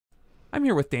I'm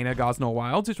here with Dana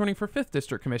Gosnell-Wilds, who's running for 5th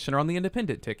District Commissioner on the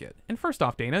Independent ticket. And first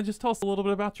off, Dana, just tell us a little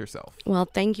bit about yourself. Well,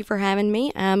 thank you for having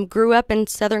me. Grew up in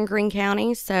southern Greene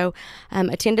County, so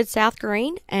attended South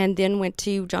Greene and then went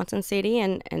to Johnson City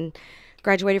and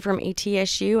graduated from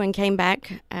ETSU and came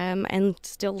back and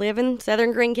still live in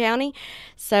southern Greene County.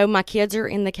 So my kids are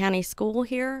in the county school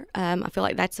here. I feel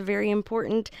like that's a very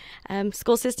important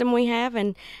school system we have,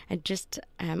 and just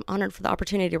honored for the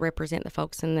opportunity to represent the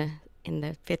folks in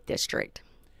the 5th District.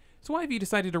 So why have you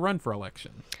decided to run for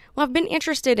election? Well, I've been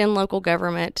interested in local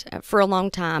government for a long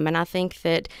time, and I think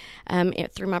that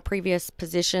through my previous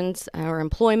positions or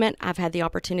employment, I've had the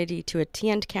opportunity to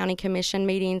attend county commission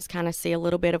meetings, kind of see a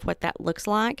little bit of what that looks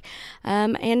like,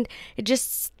 and it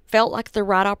just felt like the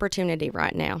right opportunity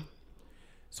right now.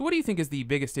 So what do you think is the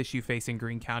biggest issue facing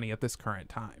Greene County at this current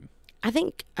time? I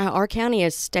think our county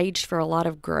is staged for a lot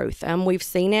of growth. We've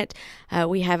seen it.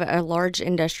 We have a large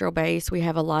industrial base. We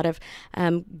have a lot of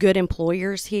good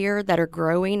employers here that are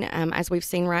growing. As we've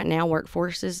seen right now,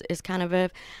 workforce is kind of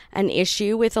an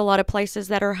issue with a lot of places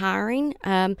that are hiring.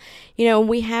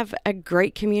 We have a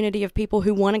great community of people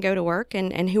who want to go to work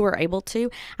and who are able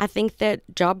to. I think that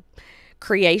job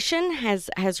creation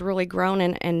has really grown,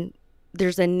 and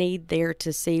there's a need there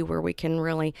to see where we can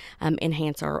really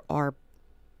enhance our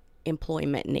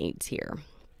employment needs here.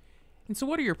 And so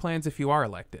what are your plans if you are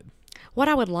elected? What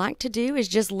I would like to do is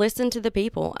just listen to the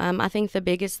people. I think the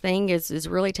biggest thing is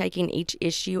really taking each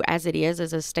issue as it is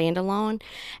as a standalone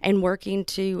and working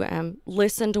to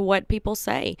listen to what people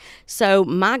say. So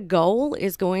my goal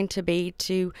is going to be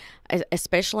to,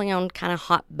 especially on kind of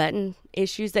hot button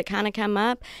issues that kind of come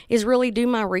up, is really do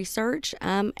my research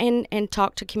and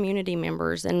talk to community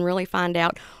members and really find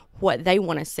out what they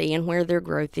want to see and where their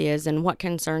growth is and what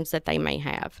concerns that they may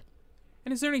have.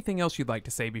 And is there anything else you'd like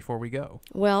to say before we go?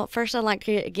 Well, first I'd like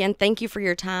to, again, thank you for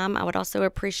your time. I would also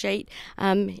appreciate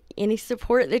any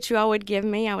support that you all would give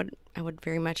me. I would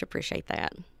very much appreciate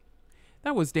that.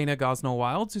 That was Dana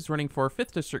Gosnell-Wilds, who's running for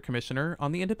 5th District Commissioner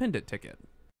on the Independent ticket.